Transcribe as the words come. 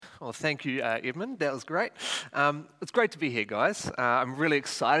Well, thank you, Edmund. That was great. It's great to be here, guys. I'm really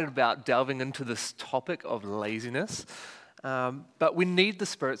excited about delving into this topic of laziness. But we need the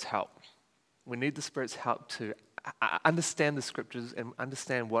Spirit's help. We need the Spirit's help to understand the Scriptures and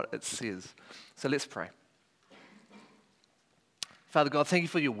understand what it says. So let's pray. Father God, thank you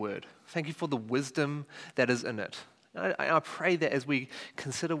for your word. Thank you for the wisdom that is in it. I pray that as we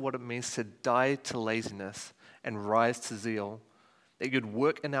consider what it means to die to laziness and rise to zeal, that you'd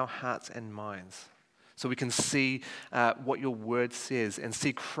work in our hearts and minds so we can see what your word says and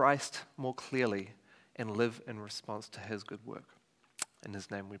see Christ more clearly and live in response to his good work. In his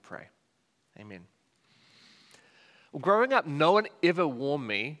name we pray. Amen. Well, growing up, no one ever warned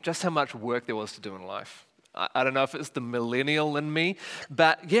me just how much work there was to do in life. I don't know if it's the millennial in me,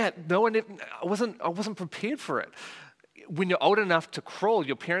 but yeah, I wasn't prepared for it. When you're old enough to crawl,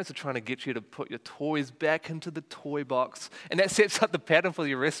 your parents are trying to get you to put your toys back into the toy box, and that sets up the pattern for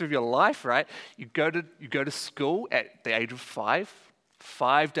the rest of your life, right? You go to school at the age of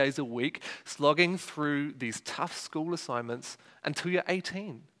 5 days a week, slogging through these tough school assignments until you're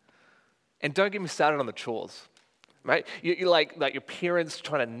 18. And don't get me started on the chores, right? You're like your parents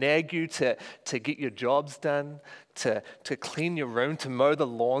trying to nag you to get your jobs done, to clean your room, to mow the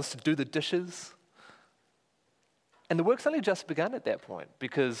lawns, to do the dishes. And the work's only just begun at that point,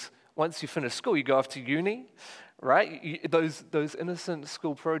 because once you finish school, you go off to uni, right? Those innocent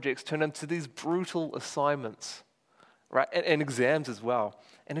school projects turn into these brutal assignments, right? And exams as well.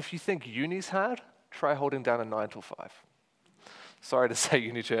 And if you think uni's hard, try holding down a 9 to 5. Sorry to say,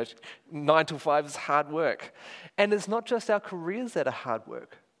 uni church, 9 to 5 is hard work. And it's not just our careers that are hard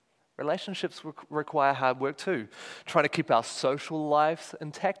work. Relationships require hard work too. Trying to keep our social lives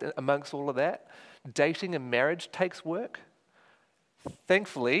intact amongst all of that. Dating and marriage takes work.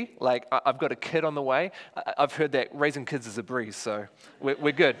 Thankfully, I've got a kid on the way. I've heard that raising kids is a breeze, so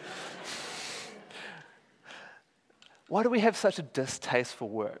we're good. Why do we have such a distaste for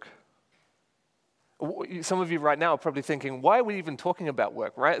work? Some of you right now are probably thinking, why are we even talking about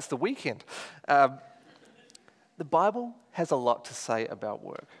work, right? It's the weekend. The Bible has a lot to say about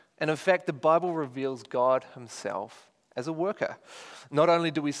work. And in fact, the Bible reveals God himself as a worker. Not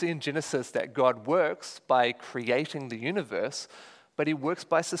only do we see in Genesis that God works by creating the universe, but he works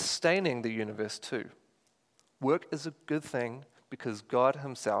by sustaining the universe too. Work is a good thing because God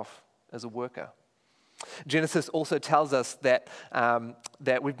himself is a worker. Genesis also tells us that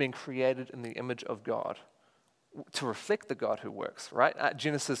we've been created in the image of God to reflect the God who works, right?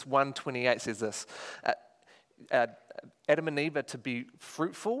 Genesis 1:28 says this, Adam and Eve are to be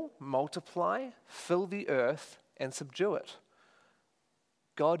fruitful, multiply, fill the earth, and subdue it.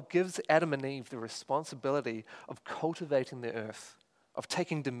 God gives Adam and Eve the responsibility of cultivating the earth, of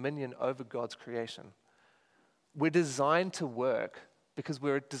taking dominion over God's creation. We're designed to work because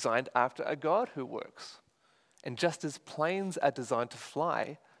we're designed after a God who works. And just as planes are designed to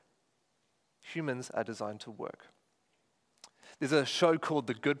fly, humans are designed to work. There's a show called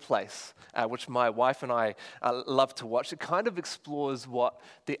The Good Place, which my wife and I love to watch. It kind of explores what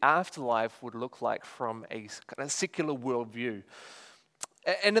the afterlife would look like from a kind of secular worldview.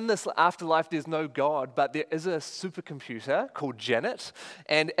 And in this afterlife, there's no God, but there is a supercomputer called Janet.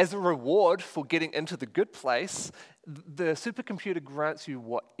 And as a reward for getting into the good place, the supercomputer grants you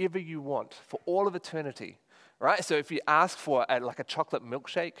whatever you want for all of eternity, right? So if you ask for a chocolate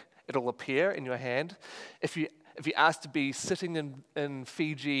milkshake, it'll appear in your hand. If you ask to be sitting in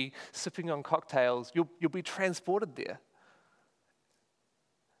Fiji, sipping on cocktails, you'll be transported there.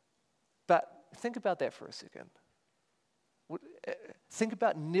 But think about that for a second. Think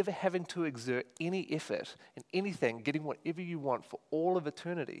about never having to exert any effort in anything, getting whatever you want for all of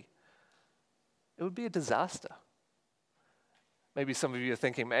eternity. It would be a disaster. Maybe some of you are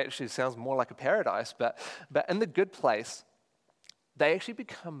thinking, it actually sounds more like a paradise, but in the good place, they actually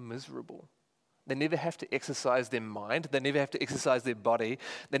become miserable. They never have to exercise their mind. They never have to exercise their body.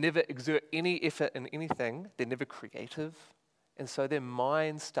 They never exert any effort in anything. They're never creative. And so their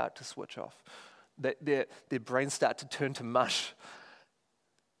minds start to switch off. Their brains start to turn to mush.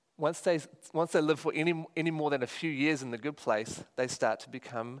 Once they live for any more than a few years in the good place, they start to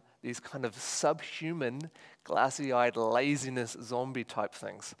become these kind of subhuman, glassy-eyed laziness zombie type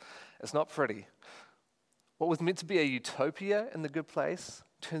things. It's not pretty. What was meant to be a utopia in the good place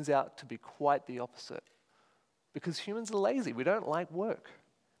turns out to be quite the opposite. Because humans are lazy. We don't like work.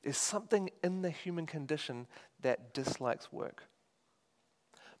 There's something in the human condition that dislikes work.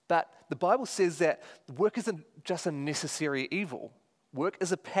 But the Bible says that work isn't just a necessary evil. Work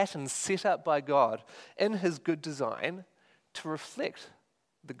is a pattern set up by God in his good design to reflect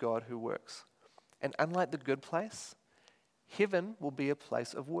the God who works. And unlike the good place, Heaven will be a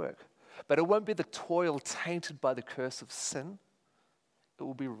place of work, but it won't be the toil tainted by the curse of sin. It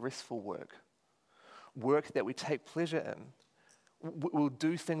will be restful work, work that we take pleasure in. We'll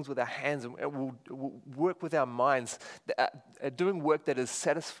do things with our hands and we'll work with our minds, doing work that is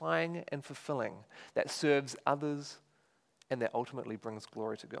satisfying and fulfilling, that serves others and that ultimately brings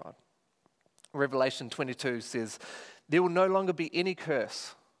glory to God. Revelation 22 says, there will no longer be any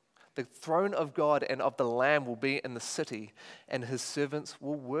curse. The throne of God and of the Lamb will be in the city, and his servants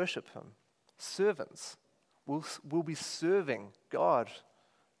will worship him. Servants will be serving God.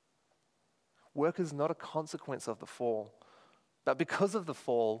 Work is not a consequence of the fall. But because of the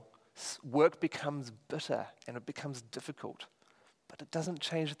fall, work becomes bitter and it becomes difficult. But it doesn't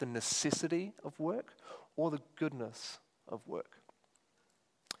change the necessity of work or the goodness of work.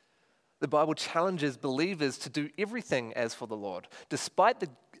 The Bible challenges believers to do everything as for the Lord. Despite the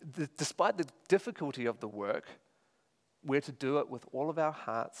difficulty of the work, we're to do it with all of our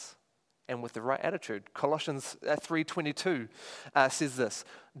hearts and with the right attitude. Colossians 3:22 says this,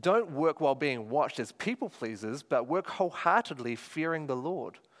 don't work while being watched as people pleasers, but work wholeheartedly fearing the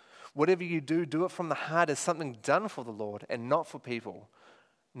Lord. Whatever you do, do it from the heart as something done for the Lord and not for people,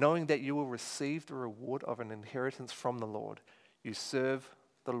 knowing that you will receive the reward of an inheritance from the Lord. You serve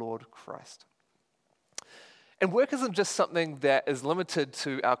the Lord Christ. And work isn't just something that is limited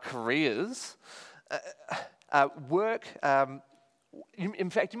to our careers. In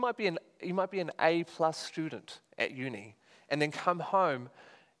fact, you might be an A+ student at uni and then come home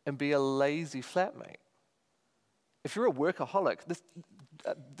and be a lazy flatmate. If you're a workaholic,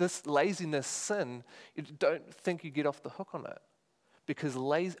 this laziness sin, you don't think you get off the hook on it, because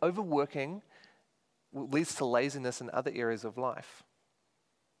overworking leads to laziness in other areas of life.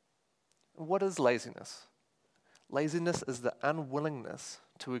 What is laziness? Laziness is the unwillingness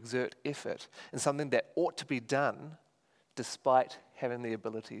to exert effort in something that ought to be done despite having the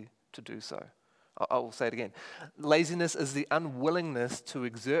ability to do so. I will say it again. Laziness is the unwillingness to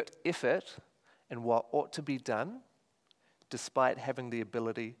exert effort in what ought to be done despite having the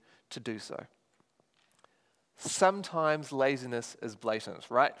ability to do so. Sometimes laziness is blatant,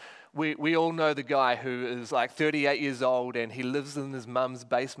 right? We all know the guy who is like 38 years old and he lives in his mum's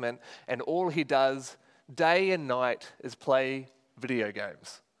basement and all he does day and night is play video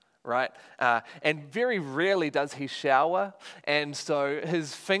games, right? And very rarely does he shower, and so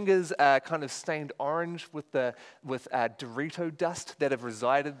his fingers are kind of stained orange with Dorito dust that have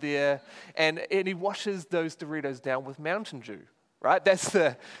resided there, and he washes those Doritos down with Mountain Dew, right? That's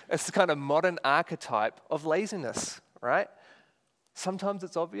the kind of modern archetype of laziness, right? Sometimes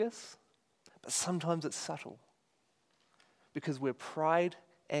it's obvious, but sometimes it's subtle, because where pride,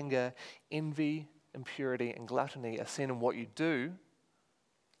 anger, envy, impurity, and gluttony are seen in what you do,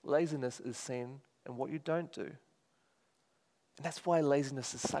 laziness is seen in what you don't do. And that's why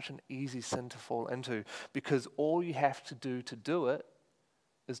laziness is such an easy sin to fall into, because all you have to do it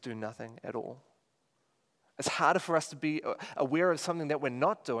is do nothing at all. It's harder for us to be aware of something that we're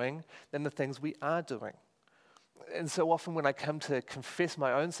not doing than the things we are doing. And so often when I come to confess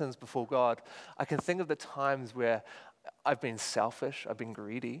my own sins before God, I can think of the times where I've been selfish, I've been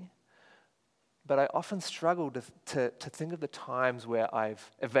greedy, but I often struggle to think of the times where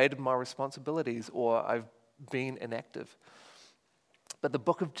I've evaded my responsibilities or I've been inactive. But the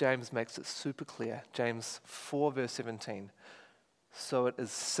book of James makes it super clear. James 4 verse 17. So it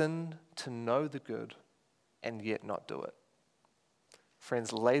is sin to know the good and yet not do it.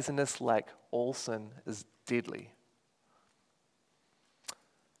 Friends, laziness, like all sin, is deadly.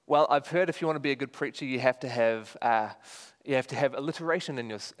 Well, I've heard if you want to be a good preacher, you have to have alliteration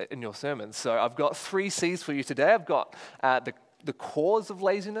in your sermons. So I've got 3 C's for you today. I've got the cause of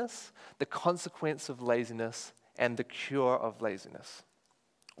laziness, the consequence of laziness, and the cure of laziness.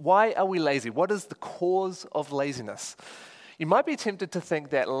 Why are we lazy? What is the cause of laziness? You might be tempted to think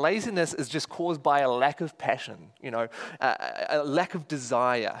that laziness is just caused by a lack of passion, a lack of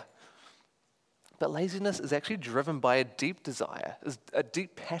desire. But laziness is actually driven by a deep desire, a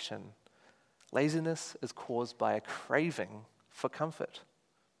deep passion. Laziness is caused by a craving for comfort.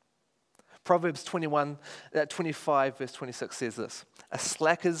 Proverbs 25 verse 26 says this, a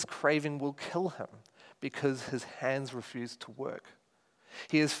slacker's craving will kill him because his hands refuse to work.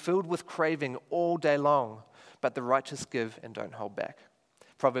 He is filled with craving all day long, but the righteous give and don't hold back.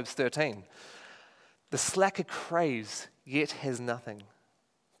 Proverbs 13, the slacker craves yet has nothing,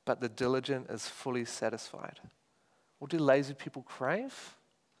 but the diligent is fully satisfied. What do lazy people crave?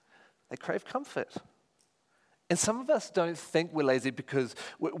 They crave comfort. And some of us don't think we're lazy because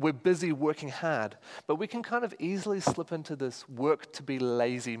we're busy working hard, but we can kind of easily slip into this work to be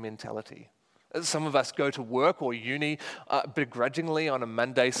lazy mentality, Some of us go to work or uni begrudgingly on a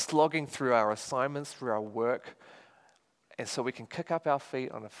Monday, slogging through our assignments, through our work, and so we can kick up our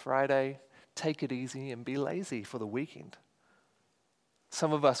feet on a Friday, take it easy, and be lazy for the weekend.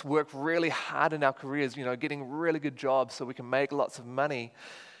 Some of us work really hard in our careers, getting really good jobs so we can make lots of money,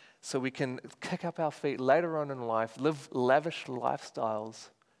 so we can kick up our feet later on in life, live lavish lifestyles,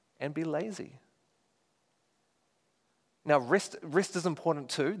 and be lazy. Now, rest is important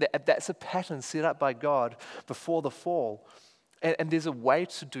too. That's a pattern set up by God before the fall. And there's a way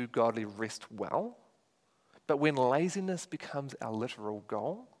to do godly rest well. But when laziness becomes our literal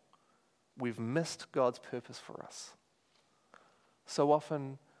goal, we've missed God's purpose for us. So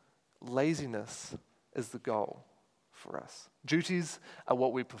often, laziness is the goal for us. Duties are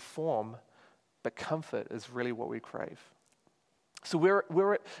what we perform, but comfort is really what we crave. So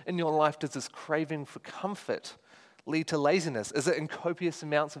where in your life does this craving for comfort lead to laziness? Is it in copious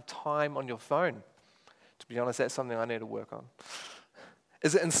amounts of time on your phone? To be honest, that's something I need to work on.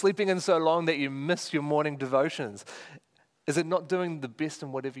 Is it in sleeping in so long that you miss your morning devotions? Is it not doing the best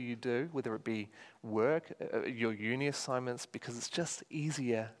in whatever you do, whether it be work, your uni assignments, because it's just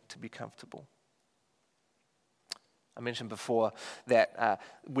easier to be comfortable? I mentioned before that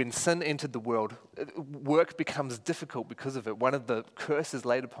when sin entered the world, work becomes difficult because of it. One of the curses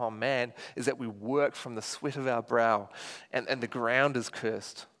laid upon man is that we work from the sweat of our brow, and the ground is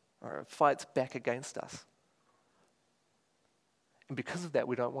cursed, or it fights back against us. And because of that,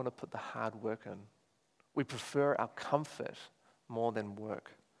 we don't want to put the hard work in. We prefer our comfort more than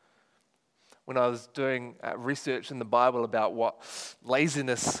work. When I was doing research in the Bible about what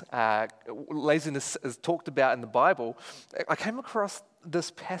laziness is talked about in the Bible, I came across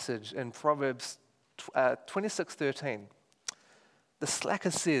this passage in Proverbs 26:13. The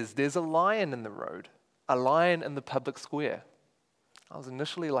slacker says, "There's a lion in the road, a lion in the public square." I was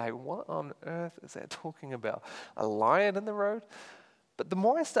initially like, what on earth is that talking about? A lion in the road? But the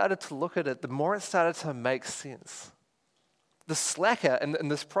more I started to look at it, the more it started to make sense. The slacker in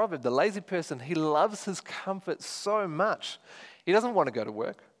this proverb, the lazy person, he loves his comfort so much. He doesn't want to go to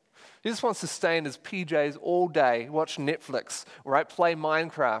work. He just wants to stay in his PJs all day, watch Netflix, right? Play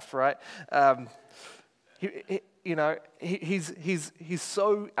Minecraft, right? He's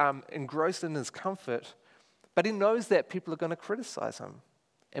so engrossed in his comfort, but he knows that people are going to criticize him.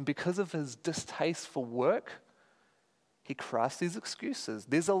 And because of his distaste for work, he crafts these excuses.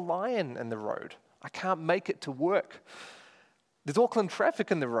 There's a lion in the road. I can't make it to work. There's Auckland traffic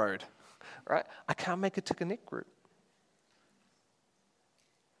in the road, right? I can't make it to Connect Group.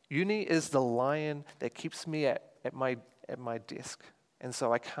 Uni is the lion that keeps me at my desk, and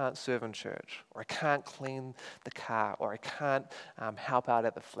so I can't serve in church, or I can't clean the car, or I can't help out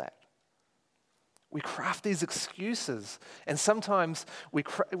at the flat. We craft these excuses, and sometimes we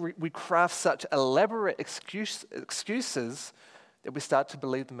craft such elaborate excuses that we start to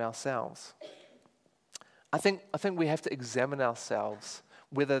believe them ourselves. I think we have to examine ourselves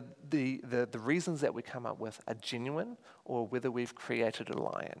whether the reasons that we come up with are genuine or whether we've created a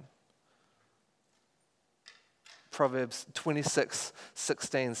lion. Proverbs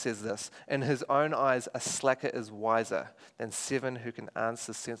 26:16 says this, "In his own eyes a slacker is wiser than 7 who can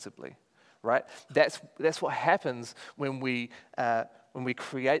answer sensibly." Right? That's what happens when we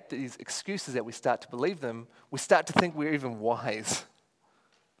create these excuses that we start to believe them. We start to think we're even wise.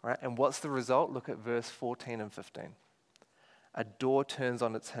 Right? And what's the result? Look at verse 14 and 15. A door turns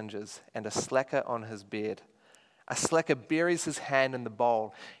on its hinges, and a slacker on his bed. A slacker buries his hand in the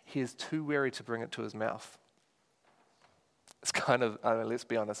bowl. He is too weary to bring it to his mouth. It's kind of, let's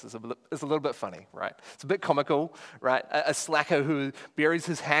be honest, it's a little bit funny, right? It's a bit comical, right? A slacker who buries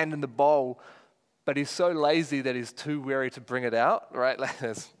his hand in the bowl, but he's so lazy that he's too weary to bring it out, right?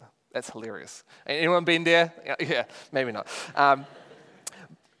 That's hilarious. Anyone been there? Yeah, maybe not.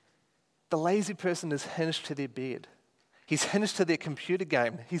 The lazy person is hinged to their bed. He's hinged to their computer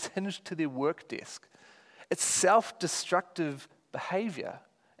game. He's hinged to their work desk. It's self-destructive behavior.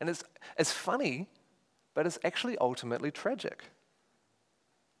 And it's funny, but it's actually ultimately tragic.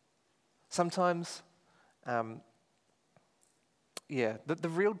 Sometimes, the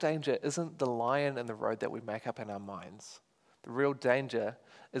real danger isn't the lion in the road that we make up in our minds. The real danger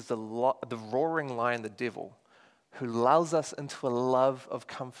is the roaring lion, the devil, who lulls us into a love of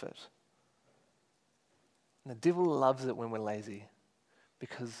comfort. And the devil loves it when we're lazy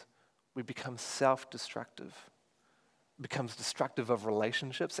because we become self-destructive. It becomes destructive of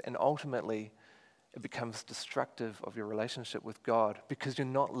relationships, and ultimately it becomes destructive of your relationship with God because you're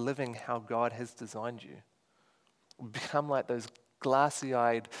not living how God has designed you. We become like those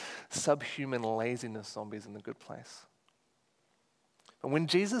glassy-eyed, subhuman laziness zombies in The Good Place. And when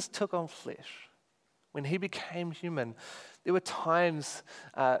Jesus took on flesh, when he became human, there were times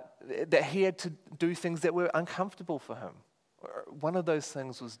that he had to do things that were uncomfortable for him. One of those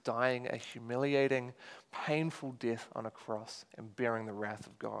things was dying a humiliating, painful death on a cross and bearing the wrath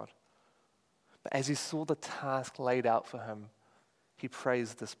of God. But as he saw the task laid out for him, he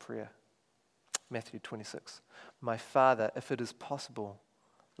prays this prayer. Matthew 26. My Father, if it is possible,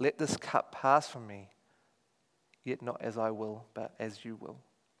 let this cup pass from me, yet not as I will, but as you will.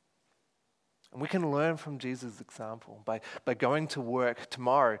 And we can learn from Jesus' example by going to work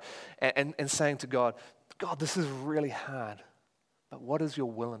tomorrow and saying to God, God, this is really hard, but what is your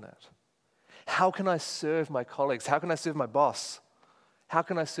will in it? How can I serve my colleagues? How can I serve my boss? How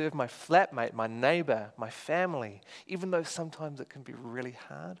can I serve my flatmate, my neighbor, my family, even though sometimes it can be really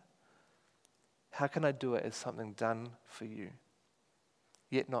hard? How can I do it as something done for you?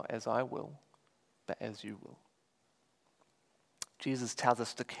 Yet not as I will, but as you will. Jesus tells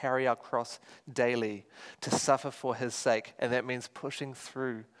us to carry our cross daily, to suffer for his sake, and that means pushing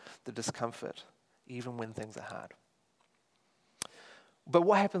through the discomfort, even when things are hard. But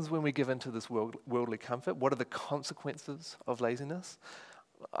what happens when we give into this worldly comfort? What are the consequences of laziness?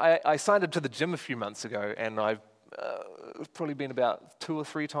 I signed up to the gym a few months ago, and I've probably been about 2 or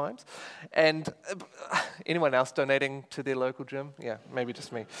 3 times. And anyone else donating to their local gym? Yeah, maybe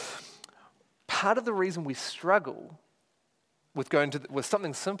just me. Part of the reason we struggle with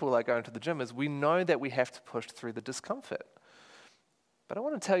something simple like going to the gym is we know that we have to push through the discomfort. But I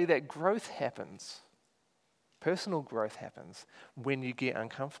want to tell you that growth happens. Personal growth happens when you get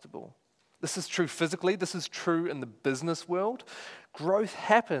uncomfortable. This is true physically. This is true in the business world. Growth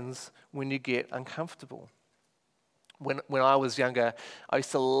happens when you get uncomfortable. When I was younger, I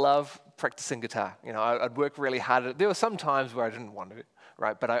used to love practicing guitar. I'd work really hard at it. There were some times where I didn't want to,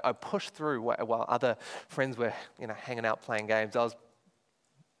 right? But I pushed through while other friends were, hanging out playing games. I was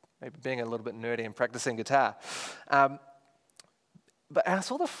maybe being a little bit nerdy and practicing guitar. But I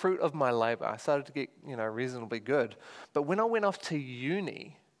saw the fruit of my labor. I started to get, reasonably good. But when I went off to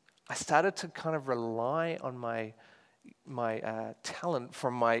uni, I started to kind of rely on my talent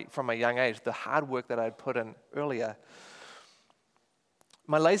from my young age, the hard work that I'd put in earlier.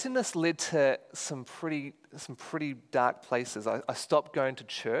 My laziness led to some pretty dark places. I stopped going to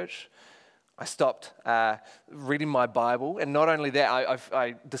church. I stopped reading my Bible, and not only that,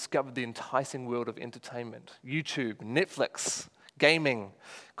 I discovered the enticing world of entertainment: YouTube, Netflix, gaming,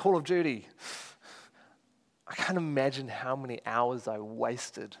 Call of Duty. I can't imagine how many hours I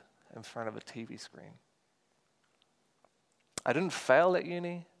wasted in front of a TV screen. I didn't fail at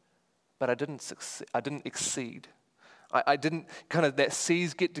uni, but I didn't exceed. I didn't that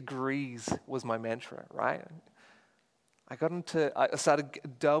C's get degrees was my mantra, right? I started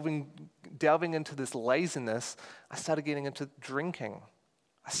delving into this laziness. I started getting into drinking.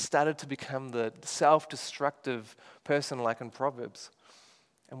 I started to become the self-destructive person like in Proverbs.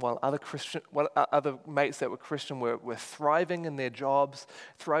 And while other mates that were Christian were thriving in their jobs,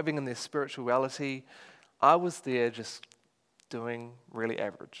 thriving in their spirituality, I was there just doing really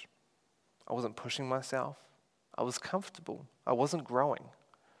average. I wasn't pushing myself. I was comfortable. I wasn't growing.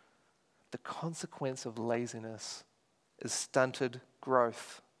 The consequence of laziness is stunted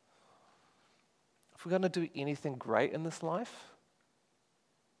growth. If we're going to do anything great in this life,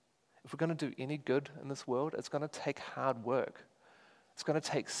 if we're going to do any good in this world, it's going to take hard work. It's going to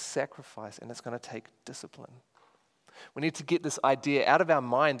take sacrifice, and it's going to take discipline. We need to get this idea out of our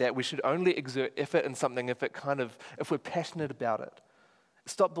mind that we should only exert effort in something if we're passionate about it.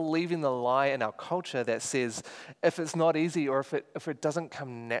 Stop believing the lie in our culture that says if it's not easy or if it doesn't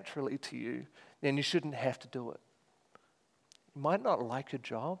come naturally to you, then you shouldn't have to do it. You might not like your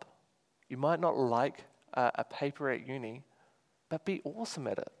job. You might not like a paper at uni, but be awesome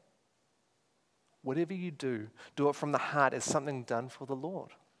at it. Whatever you do it from the heart as something done for the Lord.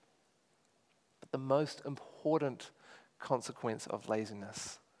 But the most important consequence of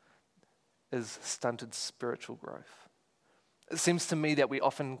laziness is stunted spiritual growth. It seems to me that we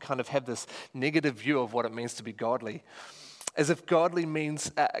often kind of have this negative view of what it means to be godly, as if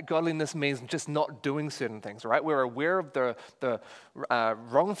godliness means just not doing certain things, right? We're aware of the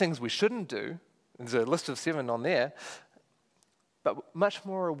wrong things we shouldn't do. There's a list of 7 on there, but much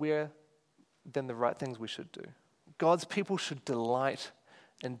more aware than the right things we should do. God's people should delight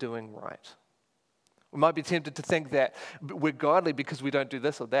in doing right. We might be tempted to think that we're godly because we don't do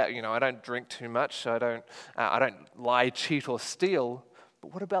this or that. I don't drink too much. I don't lie, cheat, or steal.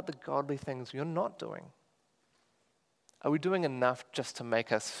 But what about the godly things you're not doing? Are we doing enough just to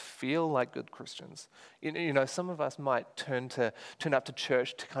make us feel like good Christians? Some of us might turn up to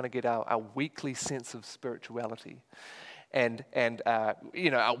church to kind of get our weekly sense of spirituality. and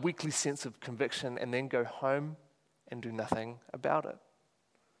our weekly sense of conviction, and then go home and do nothing about it.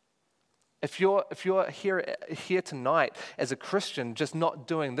 If you're here tonight as a Christian, just not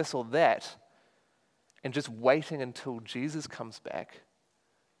doing this or that, and just waiting until Jesus comes back,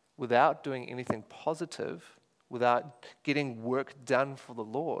 without doing anything positive, without getting work done for the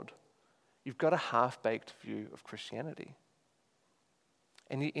Lord, you've got a half-baked view of Christianity.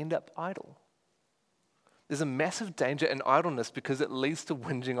 And you end up idle. There's a massive danger in idleness because it leads to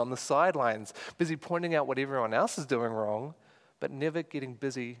whinging on the sidelines, busy pointing out what everyone else is doing wrong, but never getting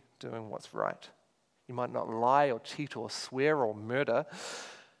busy doing what's right. You might not lie or cheat or swear or murder,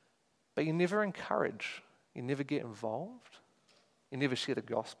 but you never encourage, you never get involved, you never share the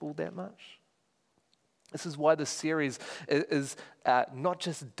gospel that much. This is why this series is not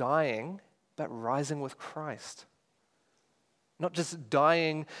just dying, but rising with Christ. Not just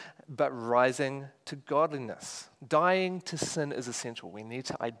dying, but rising to godliness. Dying to sin is essential. We need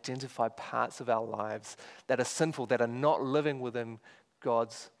to identify parts of our lives that are sinful, that are not living within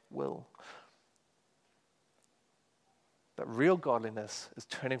God's will. But real godliness is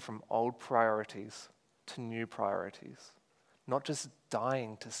turning from old priorities to new priorities. Not just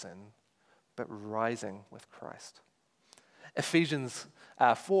dying to sin, but rising with Christ. Ephesians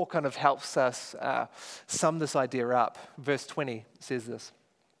 4 kind of helps us sum this idea up. Verse 20 says this: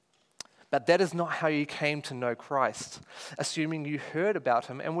 "But that is not how you came to know Christ, assuming you heard about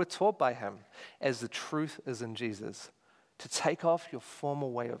him and were taught by him, as the truth is in Jesus, to take off your former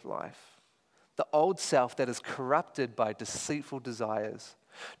way of life, the old self that is corrupted by deceitful desires,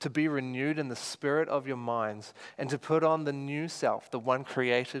 to be renewed in the spirit of your minds, and to put on the new self, the one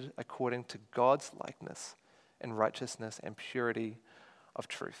created according to God's likeness in righteousness and purity of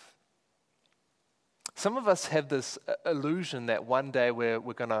truth." Some of us have this illusion that one day we're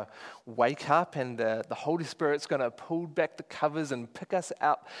going to wake up and the Holy Spirit's going to pull back the covers and pick us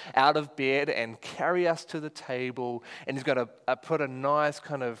out of bed and carry us to the table, and he's going to put a nice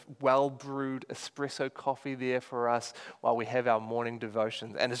kind of well-brewed espresso coffee there for us while we have our morning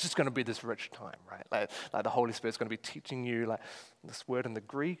devotions, and it's just going to be this rich time, right? Like the Holy Spirit's going to be teaching you, like, this word in the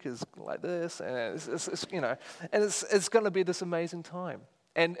Greek is like this, and it's going to be this amazing time.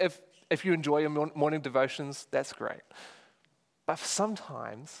 And if you enjoy your morning devotions, that's great. But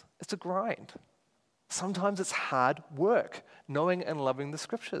sometimes it's a grind. Sometimes it's hard work, knowing and loving the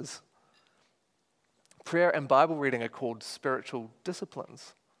scriptures. Prayer and Bible reading are called spiritual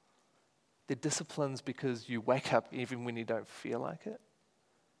disciplines. They're disciplines because you wake up even when you don't feel like it.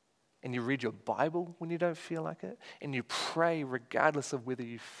 And you read your Bible when you don't feel like it. And you pray regardless of whether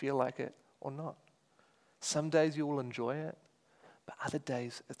you feel like it or not. Some days you will enjoy it, but other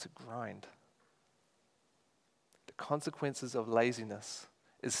days it's a grind. The consequences of laziness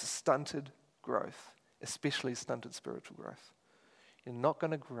is stunted growth, especially stunted spiritual growth. You're not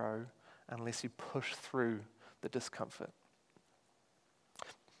going to grow unless you push through the discomfort.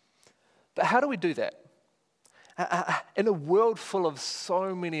 But how do we do that? In a world full of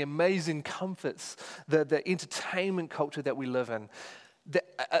so many amazing comforts, the entertainment culture that we live in,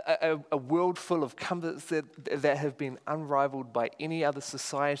 a world full of comforts that have been unrivaled by any other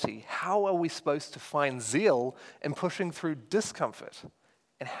society, how are we supposed to find zeal in pushing through discomfort?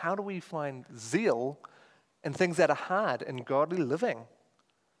 And how do we find zeal in things that are hard in godly living?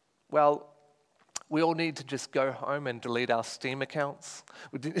 Well, we all need to just go home and delete our Steam accounts,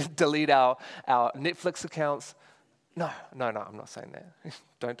 delete our Netflix accounts. No, I'm not saying that.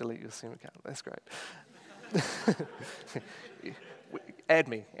 Don't delete your Steam account. That's great. Add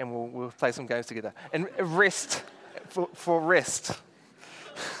me, and we'll play some games together. And rest, for rest.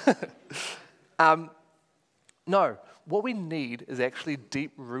 No, what we need is actually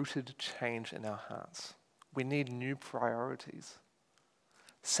deep-rooted change in our hearts. We need new priorities.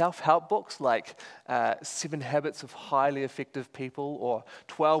 Self-help books like 7 Habits of Highly Effective People or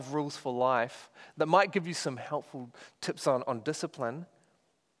 12 Rules for Life that might give you some helpful tips on discipline,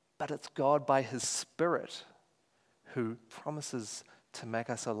 but it's God by His Spirit who promises to make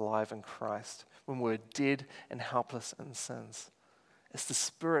us alive in Christ when we're dead and helpless in sins. It's the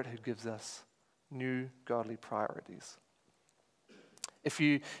Spirit who gives us new godly priorities. If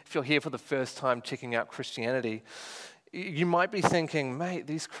you're here for the first time checking out Christianity, you might be thinking, mate,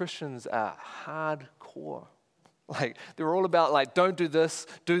 these Christians are hardcore. Like, they're all about, like, don't do this,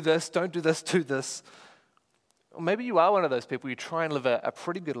 don't do this, do this. Or maybe you are one of those people, you try and live a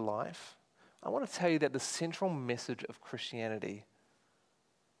pretty good life. I want to tell you that the central message of Christianity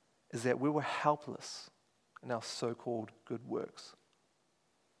is that we were helpless in our so-called good works.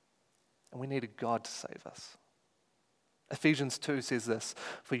 And we needed God to save us. Ephesians 2 says this: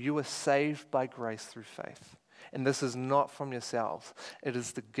 "For you are saved by grace through faith. And this is not from yourselves. It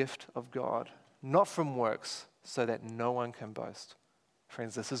is the gift of God, not from works, so that no one can boast.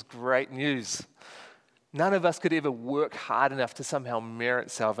 Friends, this is great news. None of us could ever work hard enough to somehow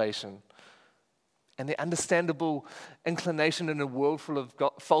merit salvation. And the understandable inclination in a world full of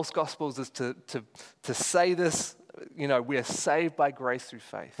false gospels is to say this, we are saved by grace through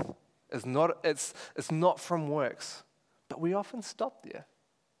faith. It's not from works, but we often stop there.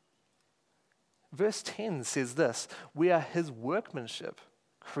 Verse 10 says this: we are his workmanship,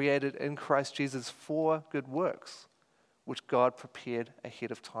 created in Christ Jesus for good works, which God prepared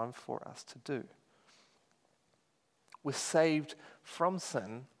ahead of time for us to do. We're saved from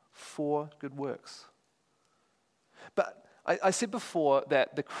sin for good works. But I said before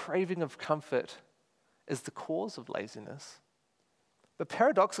that the craving of comfort is the cause of laziness. But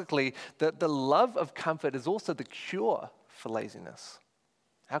paradoxically, the love of comfort is also the cure for laziness.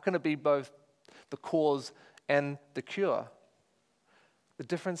 How can it be both the cause and the cure? The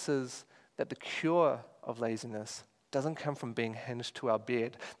difference is that the cure of laziness doesn't come from being hinged to our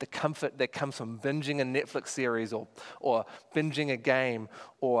bed. The comfort that comes from binging a Netflix series or binging a game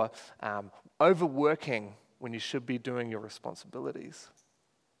or overworking when you should be doing your responsibilities.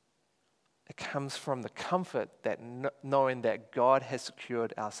 It comes from the comfort that knowing that God has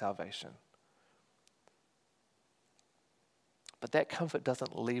secured our salvation. But that comfort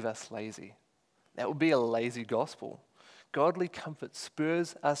doesn't leave us lazy. That would be a lazy gospel. Godly comfort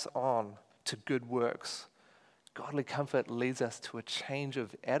spurs us on to good works. Godly comfort leads us to a change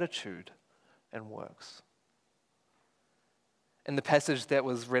of attitude and works. In the passage that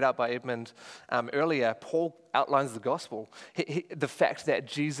was read out by Edmund earlier, Paul outlines the gospel. The fact that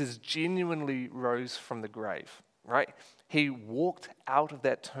Jesus genuinely rose from the grave, right? He walked out of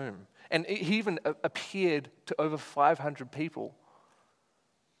that tomb. And he even appeared to over 500 people.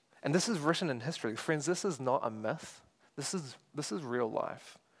 And this is written in history. Friends, this is not a myth. This is real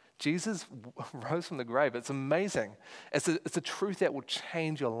life. Jesus rose from the grave. It's amazing. It's a truth that will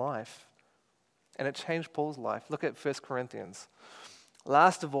change your life. And it changed Paul's life. Look at 1 Corinthians.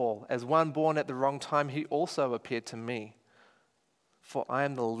 Last of all, as one born at the wrong time, he also appeared to me. For I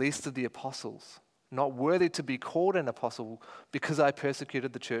am the least of the apostles, not worthy to be called an apostle because I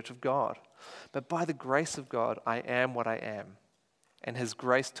persecuted the church of God. But by the grace of God, I am what I am. And his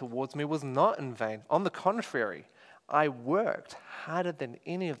grace towards me was not in vain. On the contrary, I worked harder than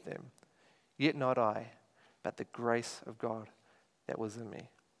any of them, yet not I, but the grace of God that was in me.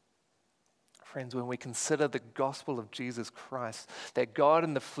 Friends, when we consider the gospel of Jesus Christ, that God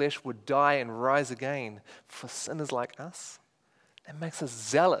in the flesh would die and rise again for sinners like us, it makes us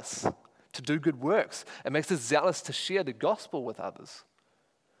zealous to do good works. It makes us zealous to share the gospel with others.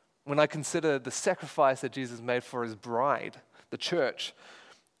 When I consider the sacrifice that Jesus made for his bride, the church,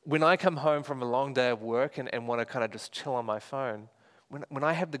 when I come home from a long day of work and want to kind of just chill on my phone, when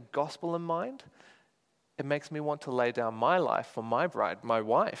I have the gospel in mind, it makes me want to lay down my life for my bride, my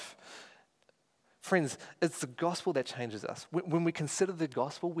wife. Friends, it's the gospel that changes us. When we consider the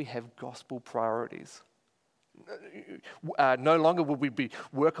gospel, we have gospel priorities. No longer will we be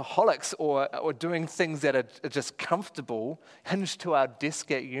workaholics or doing things that are just comfortable, hinged to our desk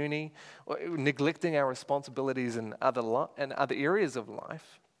at uni, or neglecting our responsibilities in other areas of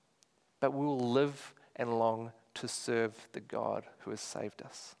life. But we will live and long to serve the God who has saved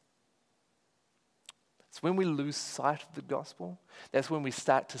us. It's when we lose sight of the gospel, that's when we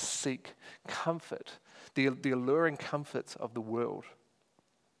start to seek comfort, the alluring comforts of the world.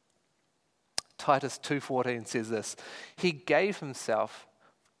 Titus 2:14 says this: he gave himself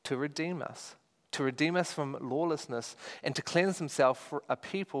to redeem us from lawlessness and to cleanse himself for a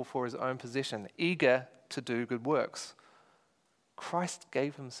people for his own possession, eager to do good works. Christ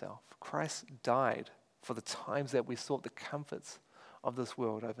gave himself. Christ died for the times that we sought the comforts of this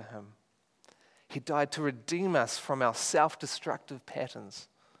world over him. He died to redeem us from our self-destructive patterns.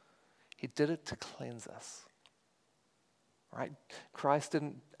 He did it to cleanse us. Right? Christ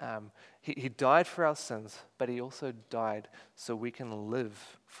didn't, he died for our sins, but he also died so we can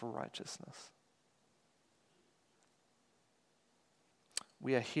live for righteousness.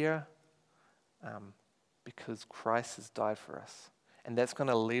 We are here because Christ has died for us. And that's going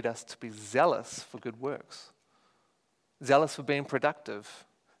to lead us to be zealous for good works. Zealous for being productive.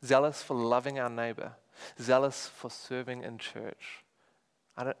 Zealous for loving our neighbor. Zealous for serving in church.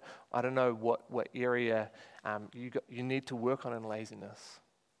 I don't know what area you need to work on in laziness.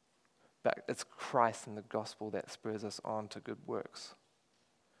 But it's Christ and the gospel that spurs us on to good works.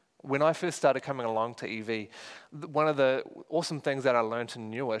 When I first started coming along to EV, one of the awesome things that I learned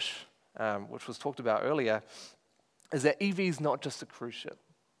in Newish, which was talked about earlier, is that EV is not just a cruise ship.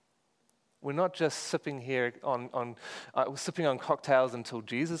 We're not just sipping here sipping on cocktails until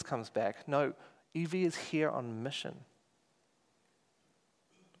Jesus comes back. No, EV is here on mission.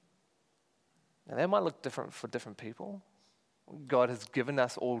 Now that might look different for different people. God has given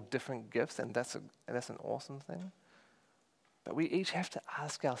us all different gifts, and that's an awesome thing. But we each have to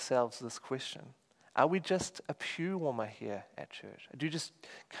ask ourselves this question. Are we just a pew warmer here at church? Do you just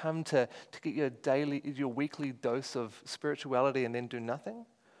come to get your weekly dose of spirituality and then do nothing?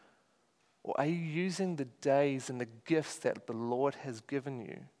 Or are you using the days and the gifts that the Lord has given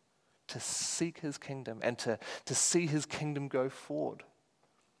you to seek his kingdom and to see his kingdom go forward?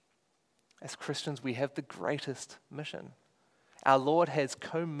 As Christians, we have the greatest mission. Our Lord has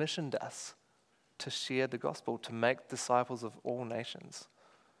commissioned us to share the gospel, to make disciples of all nations.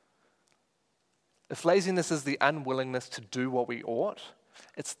 If laziness is the unwillingness to do what we ought,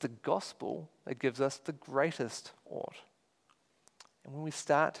 it's the gospel that gives us the greatest ought. And when we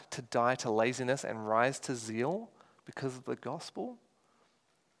start to die to laziness and rise to zeal because of the gospel,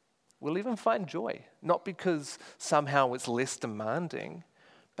 we'll even find joy. Not because somehow it's less demanding,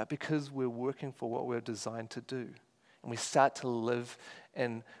 but because we're working for what we're designed to do. And we start to live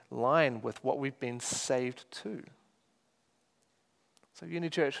in line with what we've been saved to. So Uni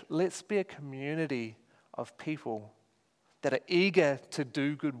Church, let's be a community of people that are eager to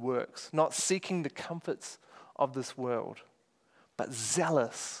do good works, not seeking the comforts of this world, but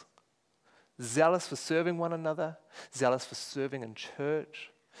zealous. Zealous for serving one another, zealous for serving in church,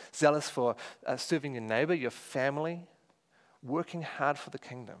 zealous for serving your neighbor, your family, working hard for the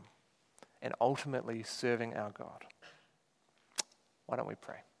kingdom, and ultimately serving our God. Why don't we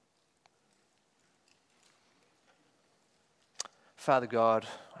pray? Father God,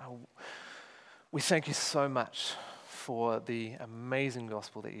 we thank you so much for the amazing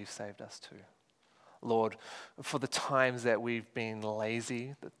gospel that you've saved us to. Lord, for the times that we've been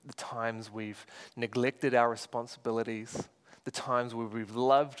lazy, the times we've neglected our responsibilities, the times where we've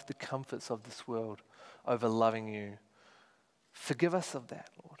loved the comforts of this world over loving you. Forgive us of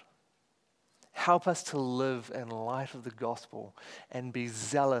that, Lord. Help us to live in light of the gospel and be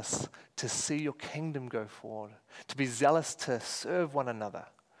zealous to see your kingdom go forward, to be zealous to serve one another.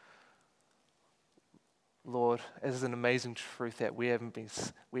 Lord, it is an amazing truth that we haven't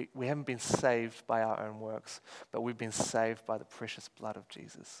been saved by our own works, but we've been saved by the precious blood of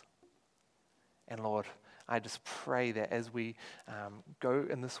Jesus. And Lord, I just pray that as we go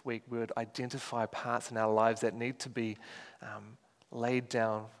in this week, we would identify parts in our lives that need to be laid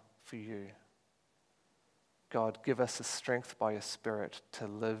down for you. God, give us the strength by your Spirit to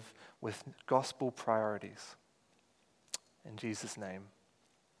live with gospel priorities. In Jesus' name,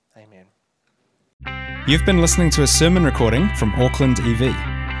 amen. You've been listening to a sermon recording from Auckland EV.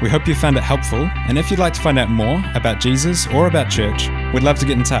 We hope you found it helpful, and if you'd like to find out more about Jesus or about church, we'd love to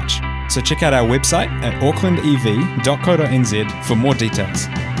get in touch. So check out our website at aucklandev.co.nz for more details.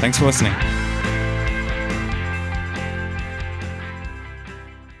 Thanks for listening.